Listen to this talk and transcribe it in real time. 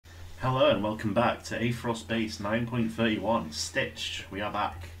Hello and welcome back to Aetheral Space 9.31. Stitched, we are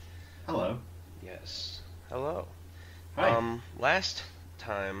back. Hello. Yes. Hello. Hi. Last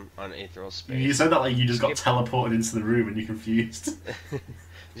time on Aetheral You Space. said that like you just got teleported into the room and you're confused.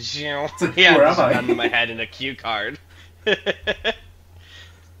 Yeah, like, yeah, where just am I? gun to my head in a cue card.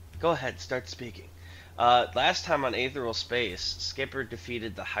 Go ahead, start speaking. Last time on Aetheral Space, Skipper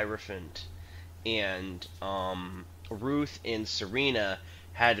defeated the Hierophant, and Ruth and Serena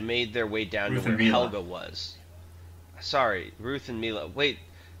had made their way down Ruth to where and Mila. Helga was. Sorry, Ruth and Mila. Wait,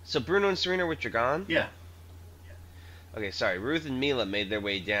 so Bruno and Serena were Dragan? Yeah. Okay, sorry. Ruth and Mila made their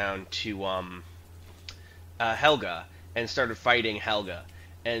way down to Helga and started fighting Helga.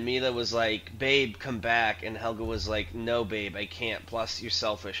 And Mila was like, "Babe, come back." And Helga was like, "No, babe, I can't. Plus, you're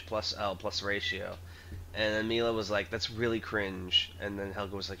selfish. Plus L. Plus ratio." And then Mila was like, "That's really cringe." And then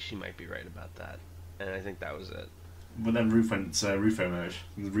Helga was like, "She might be right about that." And I think that was it. But then Ruth went Rufo mode.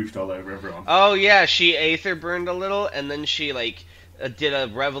 And roofed all over everyone. Oh yeah, she aether burned a little, and then she like did a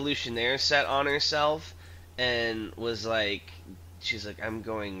revolutionaire set on herself, and was like, she's like, "I'm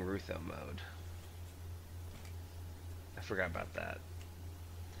going Rutho mode." I forgot about that.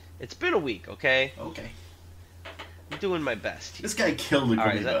 It's been a week, okay? Okay. I'm doing my best here. This guy killed a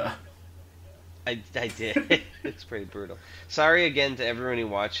gummy bear. I did. It's pretty brutal. Sorry again to everyone who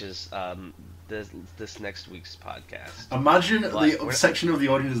watches this next week's podcast. Imagine the section of the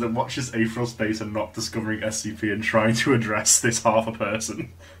audience that watches Aetheral Space and not discovering SCP and trying to address this half a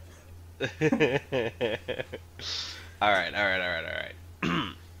person. Alright.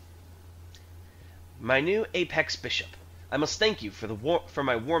 My new Apex Bishop. I must thank you for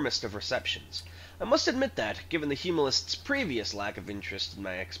my warmest of receptions. I must admit that, given the humorist's previous lack of interest in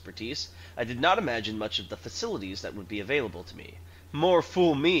my expertise, I did not imagine much of the facilities that would be available to me. More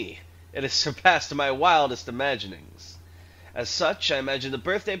fool me! It has surpassed my wildest imaginings. As such, I imagine the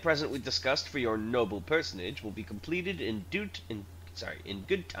birthday present we discussed for your noble personage will be completed in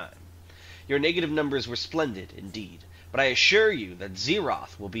good time. Your negative numbers were splendid, indeed, but I assure you that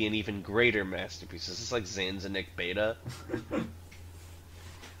Zeroth will be an even greater masterpiece. Is this like Zanzanik Beta?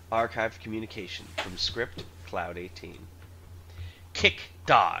 Archived communication from script Cloud 18. Kick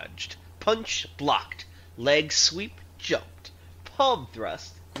dodged. Punch blocked. Leg sweep jumped. Palm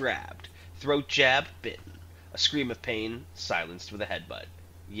thrust grabbed. Throat jab bitten. A scream of pain silenced with a headbutt.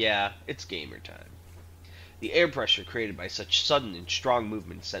 Yeah, it's gamer time. The air pressure created by such sudden and strong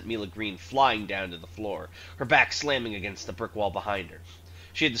movement sent Mila Green flying down to the floor, her back slamming against the brick wall behind her.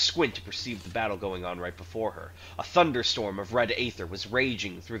 She had to squint to perceive the battle going on right before her. A thunderstorm of red aether was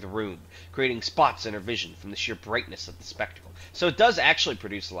raging through the room, creating spots in her vision from the sheer brightness of the spectacle. So it does actually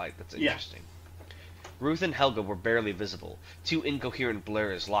produce light. That's interesting. Yeah. Ruth and Helga were barely visible, two incoherent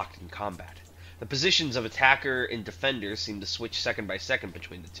blurs locked in combat. The positions of attacker and defender seemed to switch second by second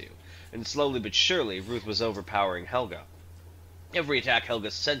between the two, and slowly but surely Ruth was overpowering Helga. Every attack Helga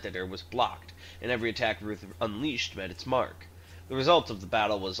sent at her was blocked, and every attack Ruth unleashed met its mark. The result of the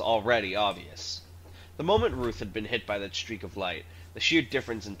battle was already obvious. The moment Ruth had been hit by that streak of light, the sheer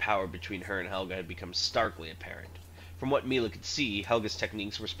difference in power between her and Helga had become starkly apparent. From what Mila could see, Helga's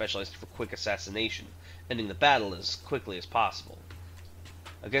techniques were specialized for quick assassination, ending the battle as quickly as possible.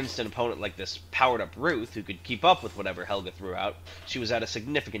 Against an opponent like this powered-up Ruth, who could keep up with whatever Helga threw out, she was at a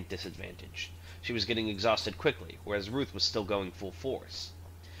significant disadvantage. She was getting exhausted quickly, whereas Ruth was still going full force.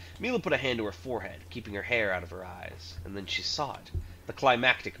 Mila put a hand to her forehead, keeping her hair out of her eyes, and then she saw it, the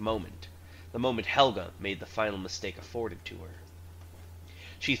climactic moment, the moment Helga made the final mistake afforded to her.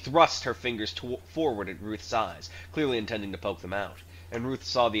 She thrust her fingers forward at Ruth's eyes, clearly intending to poke them out, and Ruth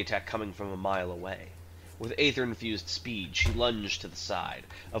saw the attack coming from a mile away. With aether-infused speed, she lunged to the side,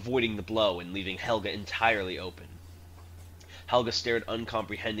 avoiding the blow and leaving Helga entirely open. Helga stared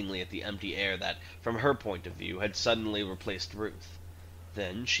uncomprehendingly at the empty air that, from her point of view, had suddenly replaced Ruth.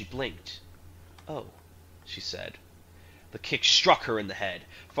 Then she blinked. "Oh," she said. The kick struck her in the head,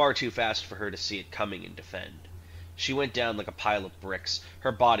 far too fast for her to see it coming and defend. She went down like a pile of bricks,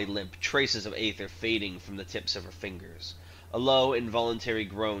 her body limp, traces of aether fading from the tips of her fingers. A low, involuntary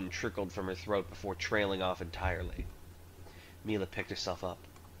groan trickled from her throat before trailing off entirely. Mila picked herself up.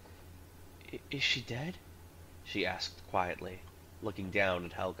 "Is she dead?" she asked quietly, looking down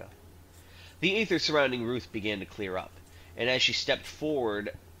at Helga. The aether surrounding Ruth began to clear up, and as she stepped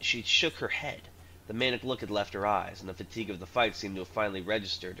forward, she shook her head. The manic look had left her eyes, and the fatigue of the fight seemed to have finally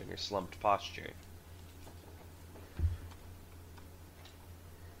registered in her slumped posture.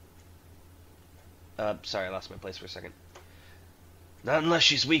 Sorry, I lost my place for a second. "Not unless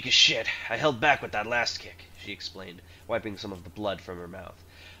she's weak as shit. I held back with that last kick," she explained, wiping some of the blood from her mouth.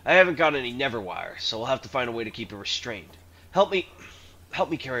 "I haven't got any Neverwire, so we'll have to find a way to keep her restrained. Help me Help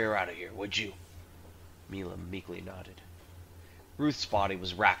me carry her out of here, would you? Mila meekly nodded. Ruth's body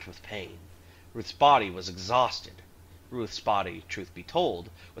was racked with pain. Ruth's body was exhausted. Ruth's body, truth be told,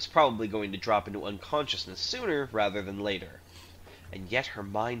 was probably going to drop into unconsciousness sooner rather than later. And yet her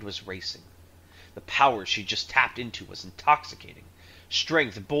mind was racing. The power she just tapped into was intoxicating.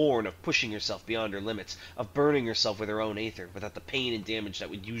 Strength born of pushing herself beyond her limits, of burning herself with her own aether without the pain and damage that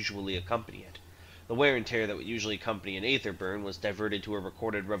would usually accompany it. The wear and tear that would usually accompany an aether burn was diverted to a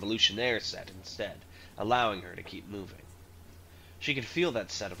recorded revolutionaire set instead, allowing her to keep moving. She could feel that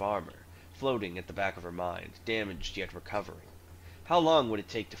set of armor, floating at the back of her mind, damaged yet recovering. How long would it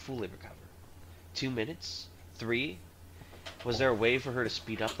take to fully recover? 2 minutes? 3? Was there a way for her to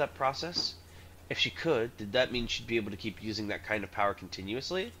speed up that process? If she could, did that mean she'd be able to keep using that kind of power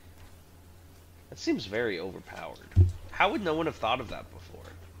continuously? That seems very overpowered. How would no one have thought of that before?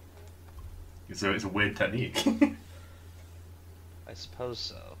 It's a weird technique. I suppose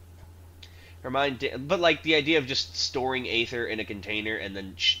so. Her mind but like the idea of just storing aether in a container and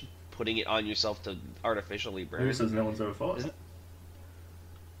then putting it on yourself to artificially burn. Who says no one's ever thought of that?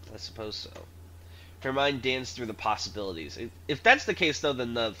 I suppose so. Her mind danced through the possibilities. If that's the case, though,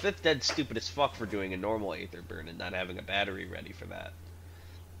 then the Fifth Dead's stupid as fuck for doing a normal aether burn and not having a battery ready for that.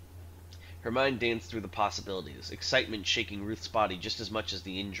 Her mind danced through the possibilities, excitement shaking Ruth's body just as much as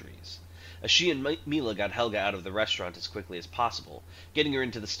the injuries. As she and Mila got Helga out of the restaurant as quickly as possible, getting her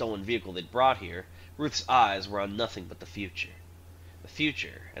into the stolen vehicle they'd brought here, Ruth's eyes were on nothing but the future. The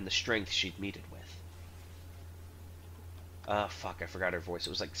future and the strength she'd meet it with. Fuck, I forgot her voice. It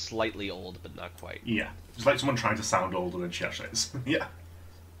was like slightly old, but not quite. Yeah, it's like someone trying to sound older than she actually is. Yeah.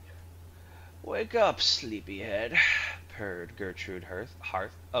 Wake up, sleepyhead, purred Gertrude Hearth.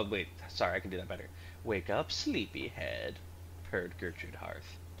 Oh, wait, sorry, I can do that better. Wake up, sleepyhead, purred Gertrude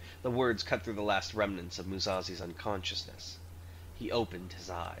Hearth. The words cut through the last remnants of Musazi's unconsciousness. He opened his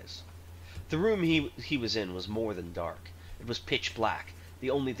eyes. The room he was in was more than dark. It was pitch black,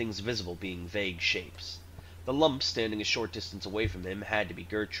 the only things visible being vague shapes. The lump standing a short distance away from him had to be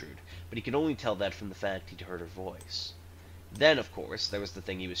Gertrude, but he could only tell that from the fact he'd heard her voice. Then, of course, there was the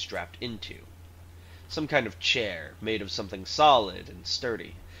thing he was strapped into. Some kind of chair, made of something solid and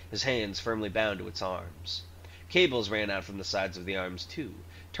sturdy, his hands firmly bound to its arms. Cables ran out from the sides of the arms, too,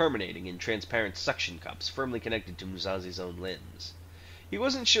 terminating in transparent suction cups firmly connected to Musazi's own limbs. He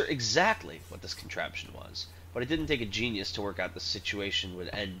wasn't sure exactly what this contraption was, but it didn't take a genius to work out the situation would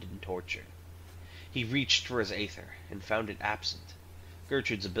end in torture. He reached for his aether, and found it absent.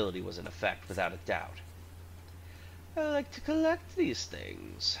 Gertrude's ability was in effect, without a doubt. I like to collect these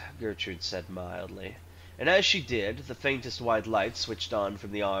things, Gertrude said mildly, and as she did, the faintest white light switched on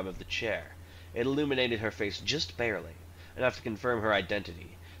from the arm of the chair. It illuminated her face just barely, enough to confirm her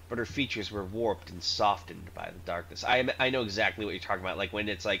identity, but her features were warped and softened by the darkness. I know exactly what you're talking about, like when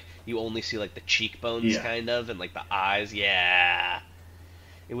it's like, you only see like the cheekbones, kind of, and like the eyes, yeah.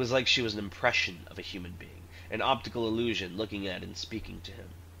 It was like she was an impression of a human being, an optical illusion looking at and speaking to him.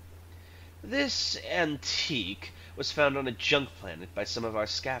 This antique was found on a junk planet by some of our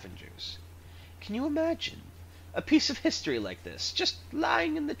scavengers. Can you imagine? A piece of history like this, just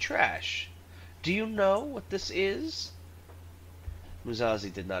lying in the trash. Do you know what this is?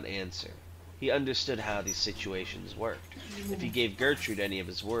 Musazi did not answer. He understood how these situations worked. If he gave Gertrude any of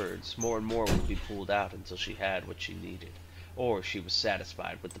his words, more and more would be pulled out until she had what she needed, or she was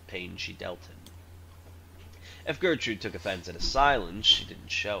satisfied with the pain she dealt him. If Gertrude took offense at his silence, she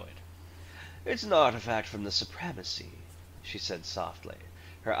didn't show it. It's an artifact from the Supremacy, she said softly,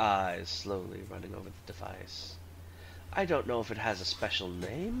 her eyes slowly running over the device. I don't know if it has a special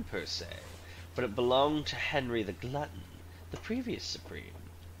name, per se, but it belonged to Henry the Glutton, the previous Supreme.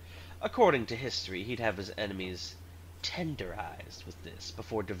 According to history, he'd have his enemies tenderized with this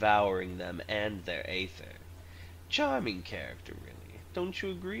before devouring them and their aether. Charming character, really. Don't you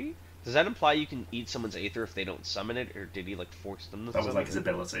agree? Does that imply you can eat someone's aether if they don't summon it, or did he, like, force them to summon it? That was, like, his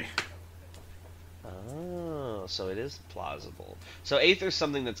ability. Oh, so it is plausible. So aether's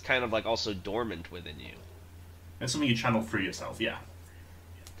something that's kind of, like, also dormant within you. It's something you channel through yourself, yeah.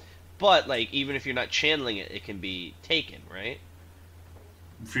 But, like, even if you're not channeling it, it can be taken, right?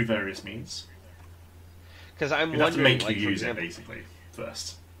 Through various means. Because I'm You'd wondering, have to make like, you for use example, it, basically,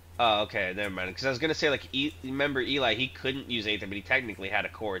 first. Oh, okay, never mind. Because I was going to say, like, remember Eli, he couldn't use Aether, but he technically had a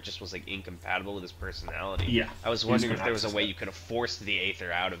core. It just was, like, incompatible with his personality. Yeah. I was wondering if there was a way you could have forced the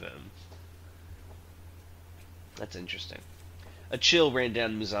Aether out of him. That's interesting. A chill ran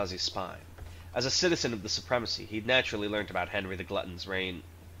down Musazi's spine. As a citizen of the Supremacy, he'd naturally learnt about Henry the Glutton's reign.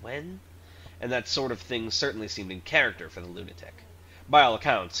 When? And that sort of thing certainly seemed in character for the lunatic. By all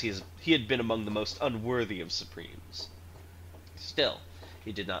accounts, he had been among the most unworthy of Supremes. Still,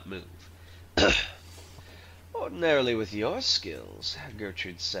 He did not move. Ordinarily with your skills,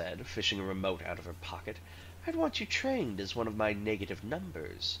 Gertrude said, fishing a remote out of her pocket, I'd want you trained as one of my negative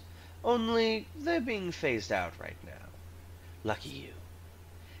numbers. Only, they're being phased out right now. Lucky you.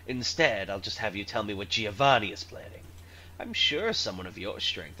 Instead, I'll just have you tell me what Giovanni is planning. I'm sure someone of your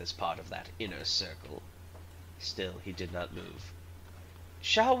strength is part of that inner circle. Still, he did not move.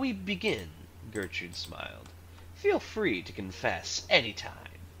 Shall we begin? Gertrude smiled. Feel free to confess any time.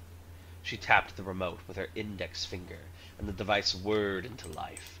 She tapped the remote with her index finger, and the device whirred into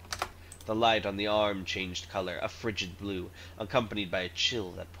life. The light on the arm changed color, a frigid blue, accompanied by a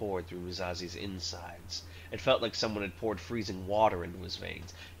chill that poured through Musazi's insides. It felt like someone had poured freezing water into his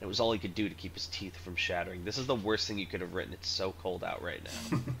veins, and it was all he could do to keep his teeth from shattering. This is the worst thing you could have written. It's so cold out right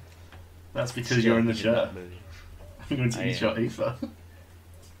now. That's because you're in the chair. I'm going to eat your ether.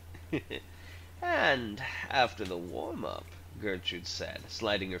 And after the warm-up, Gertrude said,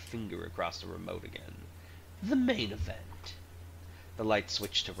 sliding her finger across the remote again, the main event. The light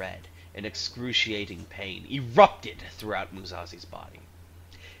switched to red, and excruciating pain erupted throughout Musazi's body.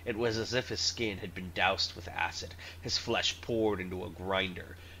 It was as if his skin had been doused with acid, his flesh poured into a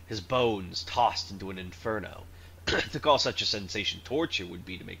grinder, his bones tossed into an inferno. To call such a sensation torture would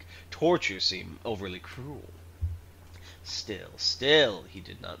be to make torture seem overly cruel. Still, he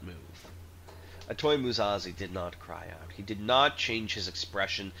did not move. Atoy Musazi did not cry out. He did not change his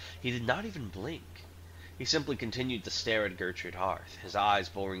expression. He did not even blink. He simply continued to stare at Gertrude Hearth, his eyes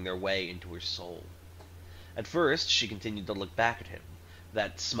boring their way into her soul. At first, she continued to look back at him,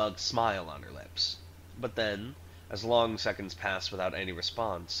 that smug smile on her lips. But then, as long seconds passed without any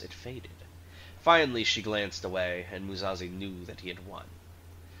response, it faded. Finally, she glanced away, and Musazi knew that he had won.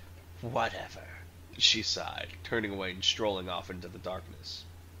 Whatever, she sighed, turning away and strolling off into the darkness.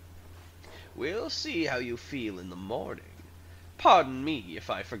 We'll see how you feel in the morning. Pardon me if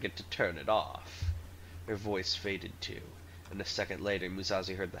I forget to turn it off. Her voice faded too, and a second later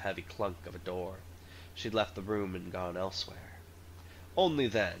Musazi heard the heavy clunk of a door. She'd left the room and gone elsewhere. Only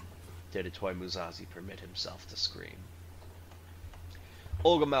then did Atoy Musazi permit himself to scream.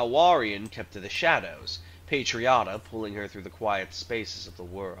 Olga Malwarian kept to the shadows, Patriota pulling her through the quiet spaces of the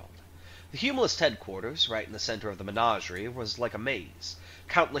world. The Humulist headquarters, right in the center of the menagerie, was like a maze.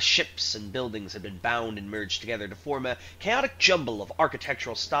 Countless ships and buildings had been bound and merged together to form a chaotic jumble of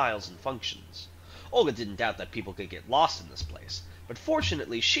architectural styles and functions. Olga didn't doubt that people could get lost in this place, but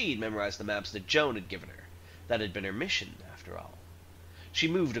fortunately she'd memorized the maps that Joan had given her. That had been her mission, after all. She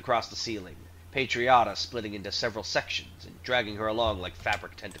moved across the ceiling, Patriota splitting into several sections and dragging her along like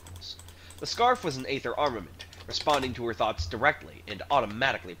fabric tentacles. The scarf was an Aether armament, responding to her thoughts directly and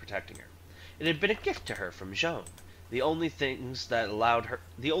automatically protecting her. It had been a gift to her from Joan, the only thing that allowed her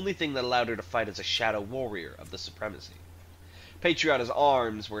to fight as a shadow warrior of the Supremacy. Patriota's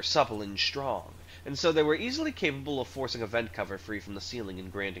arms were supple and strong, and so they were easily capable of forcing a vent cover free from the ceiling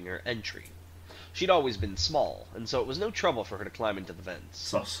and granting her entry. She'd always been small, and so it was no trouble for her to climb into the vents.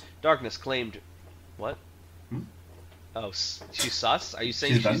 Sus. Darkness claimed... What? Hmm? Oh, she's sus? Are you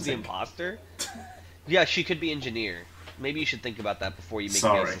saying she's the imposter? Yeah, she could be engineer. Maybe you should think about that before you make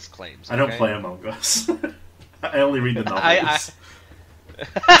baseless claims. Okay? I don't play Among Us. I only read the novels.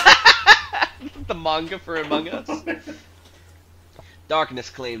 The manga for Among Us? Darkness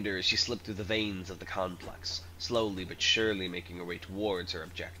claimed her as she slipped through the veins of the complex, slowly but surely making her way towards her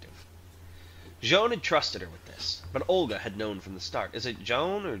objective. Joan had trusted her with this, but Olga had known from the start. Is it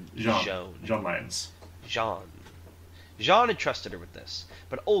Joan or Joan? Jean Lyons. Jean. Jean had trusted her with this,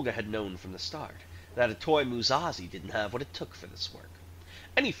 but Olga had known from the start that Atoy Musazi didn't have what it took for this work.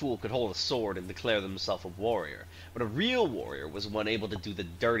 Any fool could hold a sword and declare themselves a warrior, but a real warrior was one able to do the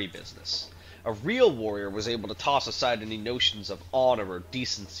dirty business. A real warrior was able to toss aside any notions of honor or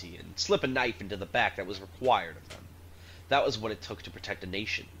decency and slip a knife into the back that was required of them. That was what it took to protect a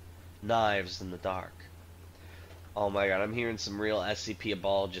nation. Knives in the dark. Oh my god, I'm hearing some real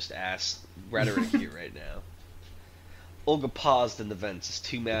SCP-abologist-ass rhetoric here right now. Olga paused in the vents as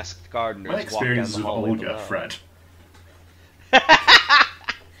two masked gardeners walked down the hallway below. Fred.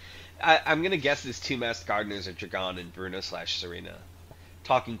 I'm gonna guess these two masked gardeners are Dragan and Bruno / Serena,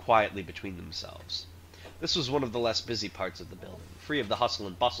 talking quietly between themselves. This was one of the less busy parts of the building, free of the hustle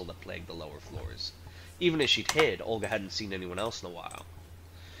and bustle that plagued the lower floors. Even as she'd hid, Olga hadn't seen anyone else in a while.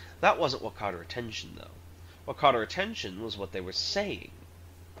 That wasn't what caught her attention, though. What caught her attention was what they were saying.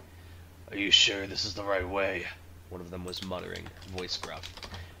 "Are you sure this is the right way?" One of them was muttering, voice gruff.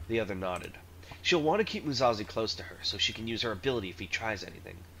 The other nodded. "She'll want to keep Musazi close to her, so she can use her ability if he tries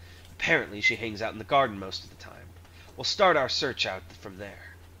anything. Apparently she hangs out in the garden most of the time. We'll start our search out from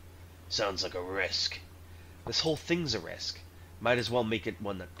there." "Sounds like a risk." "This whole thing's a risk. Might as well make it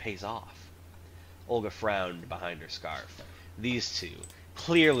one that pays off. Olga frowned behind her scarf. These two,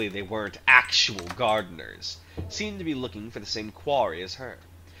 clearly they weren't actual gardeners, seemed to be looking for the same quarry as her.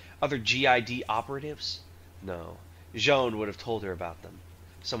 Other GID operatives? No. Joan would have told her about them.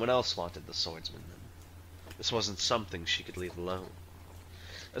 Someone else wanted the swordsman then. This wasn't something she could leave alone.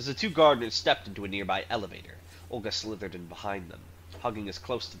 As the two gardeners stepped into a nearby elevator, Olga slithered in behind them, hugging as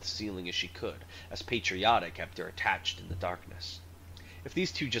close to the ceiling as she could, as Patriotta kept her attached in the darkness. If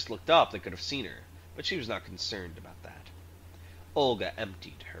these two just looked up, they could have seen her, but she was not concerned about that. Olga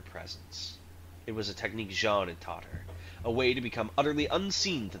emptied her presence. It was a technique Jean had taught her, a way to become utterly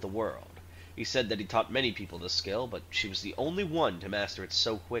unseen to the world. He said that he taught many people this skill, but she was the only one to master it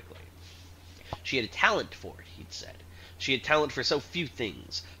so quickly. She had a talent for it, he'd said. She had talent for so few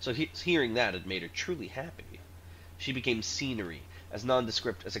things, so hearing that had made her truly happy. She became scenery, as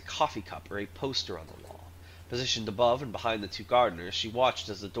nondescript as a coffee cup or a poster on the wall. Positioned above and behind the two gardeners, she watched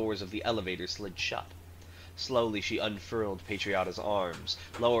as the doors of the elevator slid shut. Slowly she unfurled Patriotta's arms,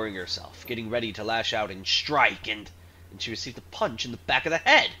 lowering herself, getting ready to lash out and strike, and she received a punch in the back of the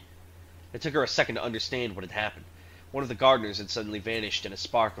head. It took her a second to understand what had happened. One of the gardeners had suddenly vanished in a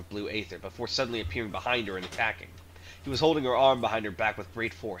spark of blue aether, before suddenly appearing behind her and attacking. He was holding her arm behind her back with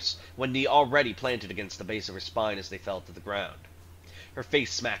great force, one knee already planted against the base of her spine as they fell to the ground. Her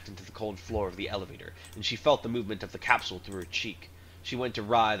face smacked into the cold floor of the elevator, and she felt the movement of the capsule through her cheek. She went to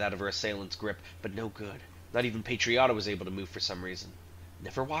writhe out of her assailant's grip, but no good. Not even Patriotta was able to move for some reason.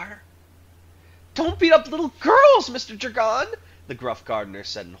 Neverwire? "Don't beat up little girls, Mr. Dragan!" the gruff gardener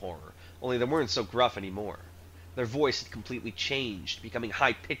said in horror, only they weren't so gruff anymore. Their voice had completely changed, becoming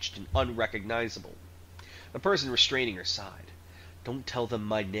high-pitched and unrecognizable. The person restraining her sighed. "Don't tell them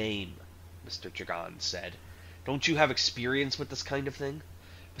my name," Mr. Dragan said. "Don't you have experience with this kind of thing?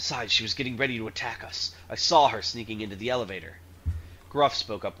 Besides, she was getting ready to attack us. I saw her sneaking into the elevator." Gruff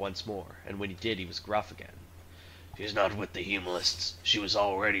spoke up once more, and when he did, he was gruff again. "She's not with the humilists. She was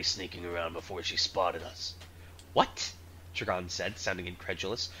already sneaking around before she spotted us." "What?" Dragan said, sounding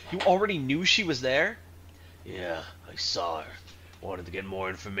incredulous. "You already knew she was there?" "Yeah, I saw her. Wanted to get more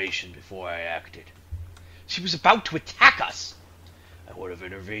information before I acted." "She was about to attack us!" "I would have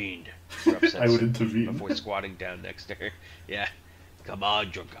intervened," Gruff said. I would intervene. Before squatting down next to her. "Yeah. Come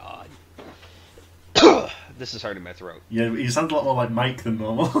on, Dragan." This is hurting my throat. Yeah, he sounds a lot more like Mike than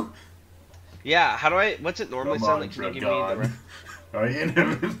normal. Yeah, what's it normally sound like? Can you give me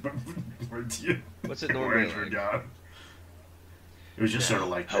the What's it normally like? It was just sort of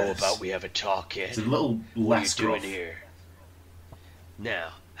like How this. about we have a talk, kid? It's a little less What are you gruff. doing here?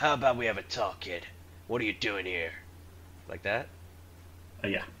 Now, how about we have a talk, kid? What are you doing here? Like that?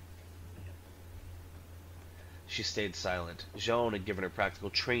 Yeah. She stayed silent. Jean had given her practical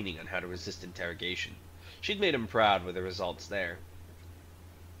training on how to resist interrogation. She'd made him proud with the results there.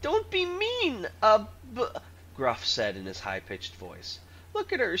 "Don't be mean, Gruff said in his high-pitched voice.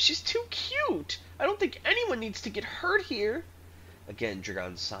 "Look at her, she's too cute! I don't think anyone needs to get hurt here." Again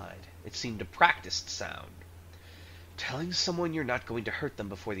Dragan sighed. It seemed a practiced sound. "Telling someone you're not going to hurt them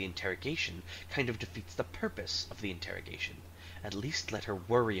before the interrogation kind of defeats the purpose of the interrogation. At least let her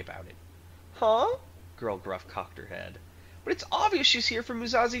worry about it." "Huh?" Girl Gruff cocked her head. "But it's obvious she's here for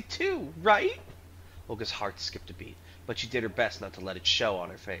Musashi too, right?" Olga's heart skipped a beat, but she did her best not to let it show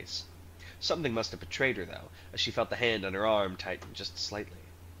on her face. Something must have betrayed her, though, as she felt the hand on her arm tighten just slightly.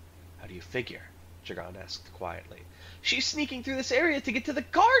 "How do you figure?" Dragan asked quietly. "She's sneaking through this area to get to the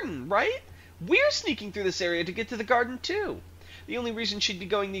garden, right? We're sneaking through this area to get to the garden, too. The only reason she'd be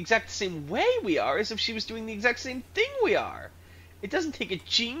going the exact same way we are is if she was doing the exact same thing we are. It doesn't take a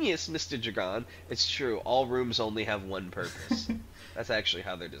genius, Mr. Dragan. It's true, all rooms only have one purpose." That's actually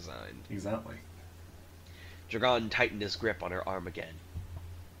how they're designed. Exactly. Dragan tightened his grip on her arm again.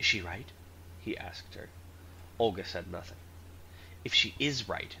 "Is she right?" he asked her. Olga said nothing. "If she is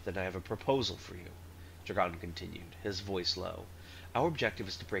right, then I have a proposal for you," Dragan continued, his voice low. "Our objective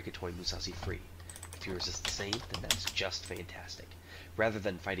is to break Itoy Musashi free. If yours is the same, then that's just fantastic. Rather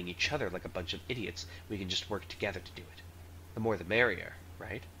than fighting each other like a bunch of idiots, we can just work together to do it. The more the merrier,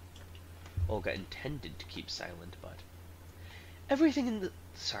 right?" Olga intended to keep silent, but... "Everything in the..."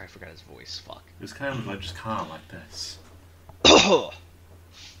 Sorry, I forgot his voice, fuck. It was kind of like just calm like this.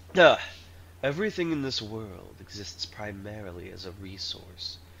 "Everything in this world exists primarily as a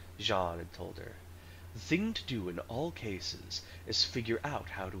resource," Jean had told her. "The thing to do in all cases is figure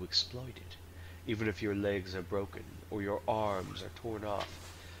out how to exploit it. Even if your legs are broken or your arms are torn off,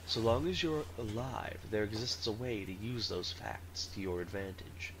 so long as you're alive, there exists a way to use those facts to your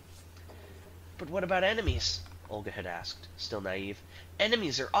advantage." "But what about enemies?" Olga had asked, still naive.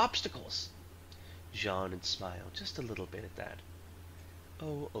 "Enemies are obstacles." Jean had smiled just a little bit at that.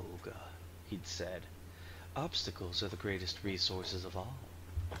 Oh, Olga, he'd said, obstacles are the greatest resources of all.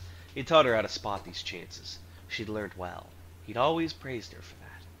 He taught her how to spot these chances. She'd learned well. He'd always praised her for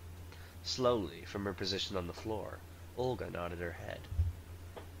that. Slowly, from her position on the floor, Olga nodded her head.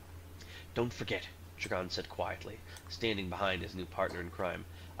 Don't forget, Dragan said quietly, standing behind his new partner in crime.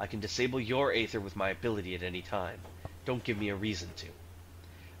 I can disable your Aether with my ability at any time. Don't give me a reason to.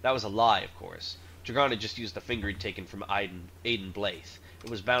 That was a lie, of course. Dragan had just used the finger he'd taken from Aiden Blythe. It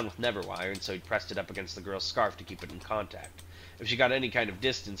was bound with netherwire, and so he'd pressed it up against the girl's scarf to keep it in contact. If she got any kind of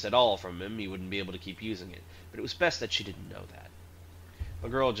distance at all from him, he wouldn't be able to keep using it, but it was best that she didn't know that. The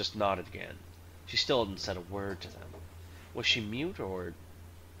girl just nodded again. She still hadn't said a word to them. Was she mute, or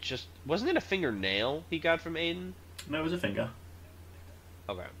just... Wasn't it a fingernail he got from Aiden? No, it was a finger.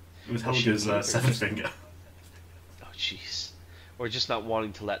 Okay. It was Helga's severed finger. Oh, jeez. Or just not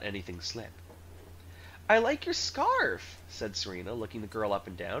wanting to let anything slip. I like your scarf, said Serena, looking the girl up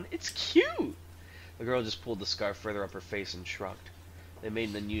and down. It's cute! The girl just pulled the scarf further up her face and shrugged. They made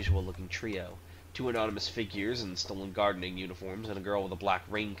an unusual-looking trio. Two anonymous figures in stolen gardening uniforms and a girl with a black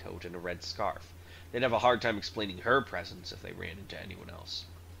raincoat and a red scarf. They'd have a hard time explaining her presence if they ran into anyone else.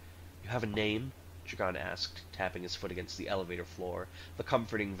 You have a name? Dragan asked, tapping his foot against the elevator floor, the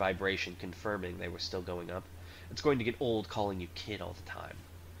comforting vibration confirming they were still going up. It's going to get old calling you kid all the time.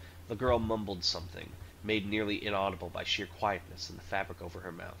 The girl mumbled something, made nearly inaudible by sheer quietness and the fabric over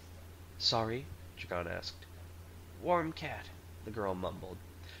her mouth. Sorry? Dragan asked. Warm cat, the girl mumbled.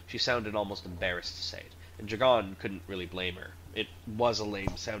 She sounded almost embarrassed to say it, and Dragan couldn't really blame her. It was a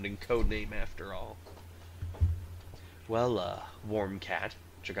lame-sounding code name after all. Well, Warm cat,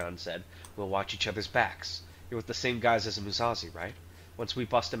 Dragan said. We'll watch each other's backs. You're with the same guys as a Musashi, right? Once we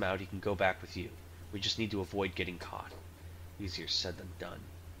bust him out, he can go back with you. We just need to avoid getting caught. Easier said than done.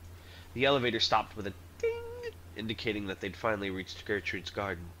 The elevator stopped with a ding, indicating that they'd finally reached Gertrude's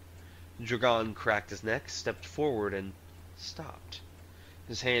garden. Dragan cracked his neck, stepped forward, and stopped.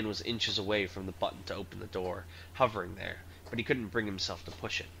 His hand was inches away from the button to open the door, hovering there, but he couldn't bring himself to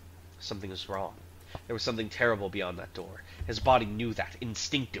push it. Something was wrong. There was something terrible beyond that door. His body knew that,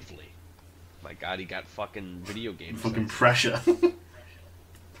 instinctively. My god, he got fucking video game sense. Fucking pressure.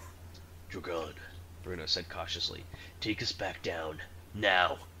 Dragan, Bruno said cautiously. Take us back down.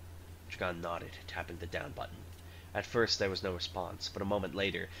 Now. Dragan nodded, tapping the down button. At first there was no response, but a moment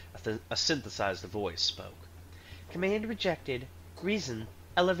later, a synthesized voice spoke. Command rejected. Reason,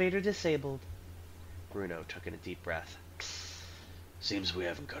 elevator disabled. Bruno took in a deep breath. Seems we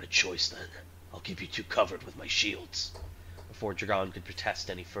haven't got a choice then. I'll keep you two covered with my shields. Before Dragan could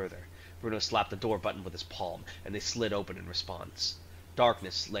protest any further, Bruno slapped the door button with his palm, and they slid open in response.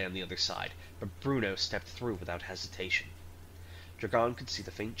 Darkness lay on the other side, but Bruno stepped through without hesitation. Dragan could see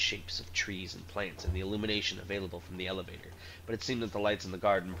the faint shapes of trees and plants and the illumination available from the elevator, but it seemed that the lights in the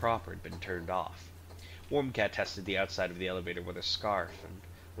garden proper had been turned off. Wormcat tested the outside of the elevator with her scarf, and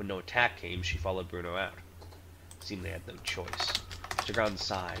when no attack came, she followed Bruno out. It seemed they had no choice. Dragan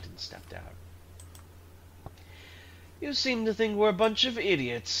sighed and stepped out. You seem to think we're a bunch of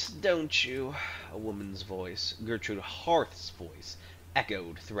idiots, don't you? A woman's voice, Gertrude Harth's voice,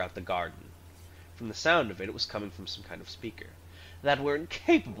 echoed throughout the garden. From the sound of it, it was coming from some kind of speaker. That we're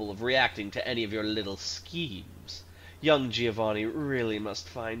incapable of reacting to any of your little schemes. Young Giovanni really must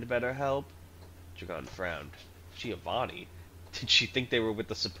find better help. Dragan frowned. Giovanni? Did she think they were with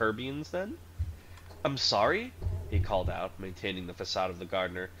the Superbians, then? I'm sorry, he called out, maintaining the facade of the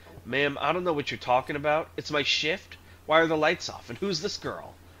gardener. Ma'am, I don't know what you're talking about. It's my shift. Why are the lights off? And who's this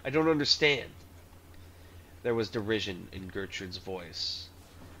girl? I don't understand. There was derision in Gertrude's voice.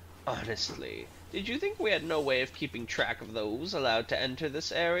 Honestly, did you think we had no way of keeping track of those allowed to enter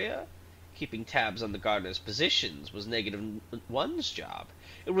this area? Keeping tabs on the gardener's positions was -1's job.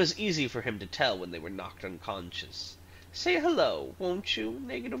 It was easy for him to tell when they were knocked unconscious. Say hello, won't you,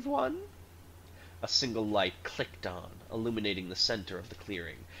 -1? A single light clicked on, illuminating the center of the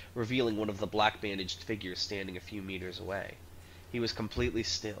clearing, revealing one of the black-bandaged figures standing a few meters away. He was completely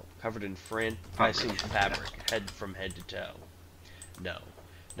still, covered in fabric, head to toe.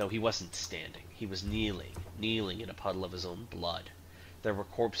 No, he wasn't standing. He was kneeling in a puddle of his own blood. There were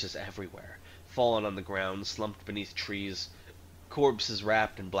corpses everywhere, fallen on the ground, slumped beneath trees, corpses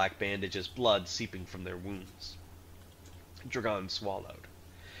wrapped in black bandages, blood seeping from their wounds. Dragan swallowed.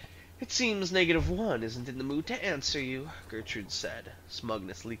 It seems -1 isn't in the mood to answer you, Gertrude said,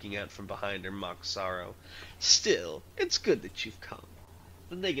 smugness leaking out from behind her mock sorrow. Still, it's good that you've come.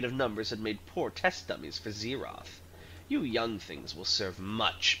 The negative numbers had made poor test dummies for Zeroth. You young things will serve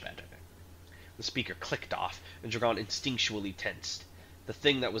much better. The speaker clicked off, and Dragan instinctually tensed. The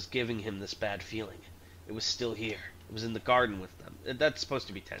thing that was giving him this bad feeling. It was still here, It was in the garden with them. That's supposed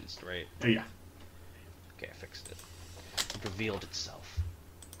to be tensed, right? Yeah. Okay, I fixed it. It revealed itself.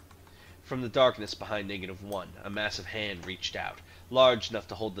 From the darkness behind -1, a massive hand reached out, large enough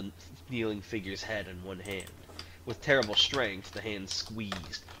to hold the kneeling figure's head in one hand. With terrible strength, the hand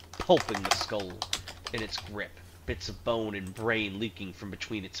squeezed, pulping the skull in its grip, bits of bone and brain leaking from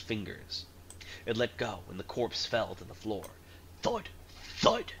between its fingers. It let go, and the corpse fell to the floor. Thud!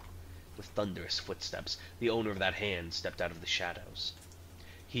 Thud! With thunderous footsteps, the owner of that hand stepped out of the shadows.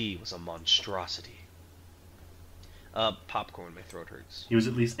 He was a monstrosity. Popcorn, my throat hurts. He was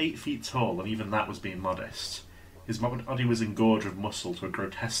at least 8 feet tall, and even that was being modest. His body was engorged with muscle to a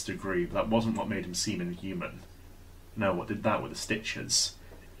grotesque degree, but that wasn't what made him seem inhuman. No, what did that were the stitches.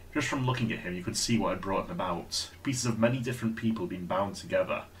 Just from looking at him, you could see what had brought him about. Pieces of many different people being bound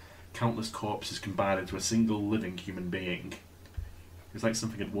together. Countless corpses combined into a single living human being. It was like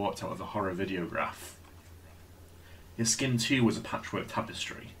something had walked out of a horror videograph. His skin too was a patchwork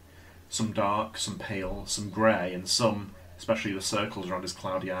tapestry. Some dark, some pale, some grey, and some, especially the circles around his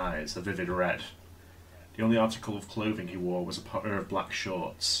cloudy eyes, a vivid red. The only article of clothing he wore was a pair of black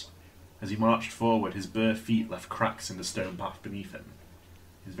shorts. As he marched forward, his bare feet left cracks in the stone path beneath him.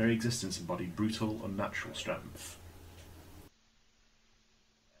 His very existence embodied brutal, unnatural strength.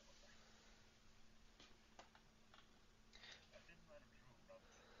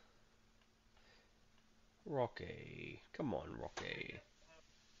 Rocky. Come on, Rocky.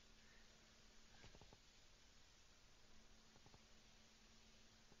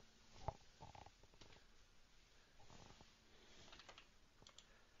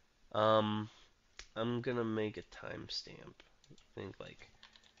 I'm gonna make a timestamp. I think like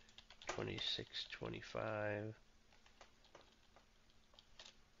 26:25.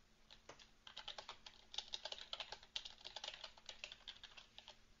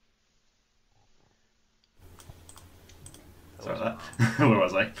 Where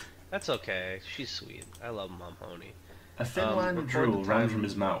was I? That's okay. She's sweet. I love Mom Honey. A thin line of drool ran from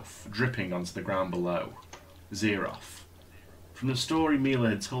his mouth, dripping onto the ground below. Zeroth. From the story Mila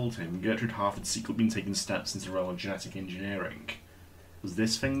had told him, Gertrude Half had secretly been taking steps into the realm of genetic engineering. Was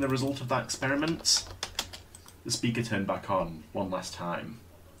this thing the result of that experiment? The speaker turned back on, one last time.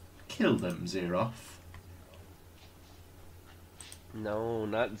 Kill them, Zeroth. No,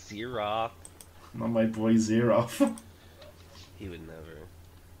 not Zeroth. Not my boy Zeroth. He would never.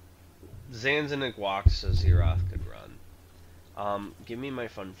 Zanzanik walked so Zeroth could run. Give me my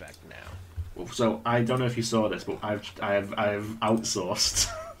fun fact now. So I don't know if you saw this, but I've outsourced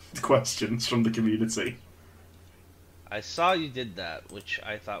questions from the community. I saw you did that, which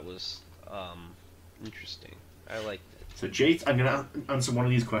I thought was interesting. I liked it. So Jade, I'm gonna answer one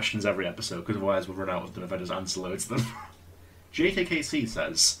of these questions every episode because otherwise we'll run out of them if I just answer loads of them. JKKC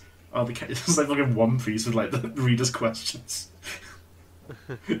says, "Oh, it's like fucking One Piece with like the readers' questions."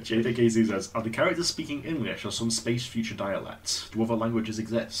 JKKC says, "Are the characters speaking English or some space future dialects? Do other languages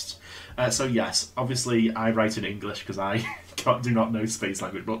exist?" So yes, obviously I write in English because I do not know space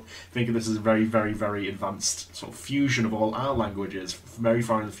language, but think of this as a very, very, very advanced sort of fusion of all our languages very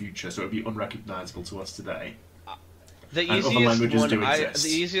far in the future, so it would be unrecognisable to us today. The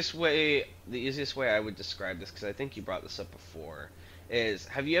easiest way I would describe this, because I think you brought this up before, is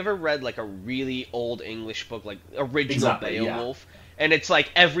have you ever read like a really old English book, like original Beowulf? Yeah. And it's like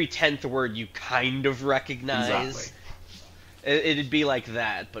every 10th word you kind of recognize. Exactly. It'd be like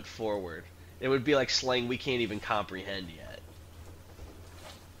that, but forward. It would be like slang we can't even comprehend yet.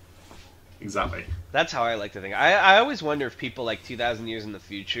 Exactly. That's how I like to think. I always wonder if people like 2,000 years in the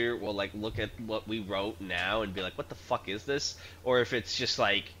future will like look at what we wrote now and be like, what the fuck is this? Or if it's just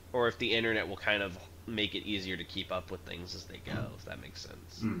like, or if the internet will kind of make it easier to keep up with things as they go, if that makes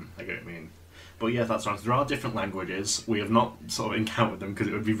sense. I get what you mean. But yeah, that's right. There are different languages. We have not sort of encountered them because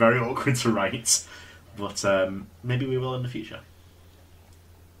it would be very awkward to write. But maybe we will in the future.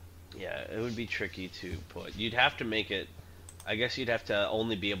 Yeah, it would be tricky to put. You'd have to make it... I guess you'd have to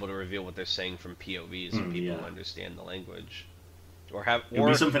only be able to reveal what they're saying from POVs so people understand the language. Or have... It would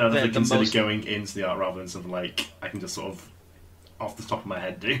be something I'd have to consider going into the art rather than something like I can just sort of off the top of my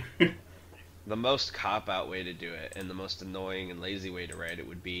head do. The most cop-out way to do it, and the most annoying and lazy way to write it,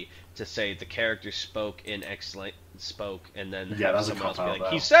 would be to say the character spoke in spoke, and then have someone else be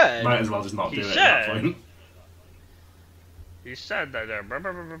like, he said... Might as well just not do it at that point. He said that, blah,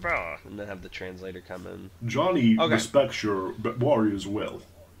 blah, blah, blah, and then have the translator come in. Johnny respects your warrior's will.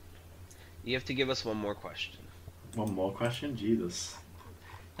 You have to give us one more question. One more question? Jesus.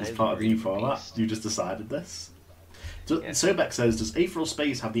 As part of the new format, you just decided this? Sobek says, does Aetheral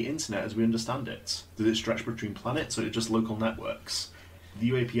Space have the internet as we understand it? Does it stretch between planets or is it just local networks?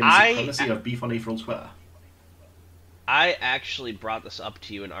 The UAP and the supremacy of beef on Aetheral Square? I actually brought this up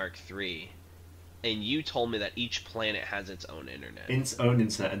to you in Arc 3, and you told me that each planet has its own internet. Its own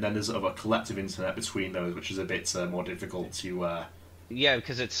internet, and then there's sort of a collective internet between those, which is a bit more difficult to. Yeah,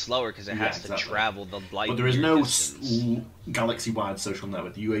 because it's slower because it Yeah, has exactly. to travel the light But there is year no distance. galaxy-wide social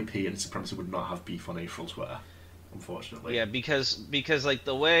network. The UAP and Supremacy would not have beef on Aetheral Square, unfortunately. Yeah, because like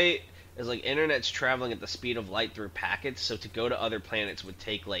the way is like internet's traveling at the speed of light through packets, so to go to other planets would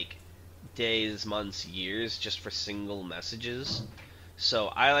take like days, months, years just for single messages. So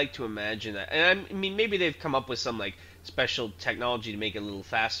I like to imagine that, and I mean maybe they've come up with some like special technology to make it a little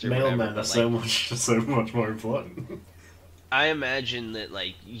faster. Or whatever, Mailmen are but, so like, so much more important. I imagine that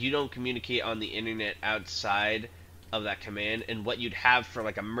like you don't communicate on the internet outside of that command, and what you'd have for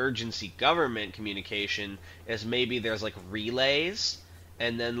like emergency government communication is maybe there's like relays,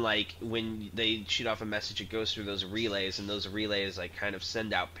 and then like when they shoot off a message, it goes through those relays, and those relays like kind of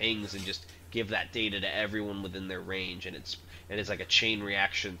send out pings and just give that data to everyone within their range, and it's like a chain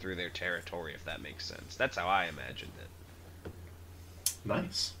reaction through their territory, if that makes sense. That's how I imagined it.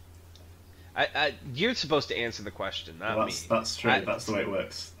 Nice. You're supposed to answer the question, not Well, me. that's true. That's the way it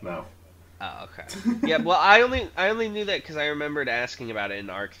works now. Oh, okay. Yeah, well, I only knew that because I remembered asking about it in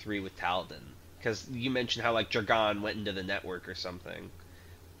Arc 3 with Talden. Because you mentioned how, like, Dragan went into the network or something.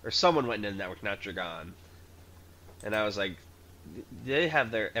 Or someone went into the network, not Dragan. And I was like, they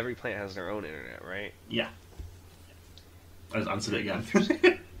have every planet has their own internet, right? Yeah. I just answered it again.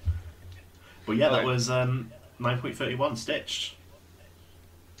 But yeah, that Okay. was 9.31 Stitched.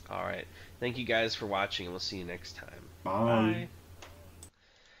 Alright. Thank you guys for watching, and we'll see you next time. Bye. Bye.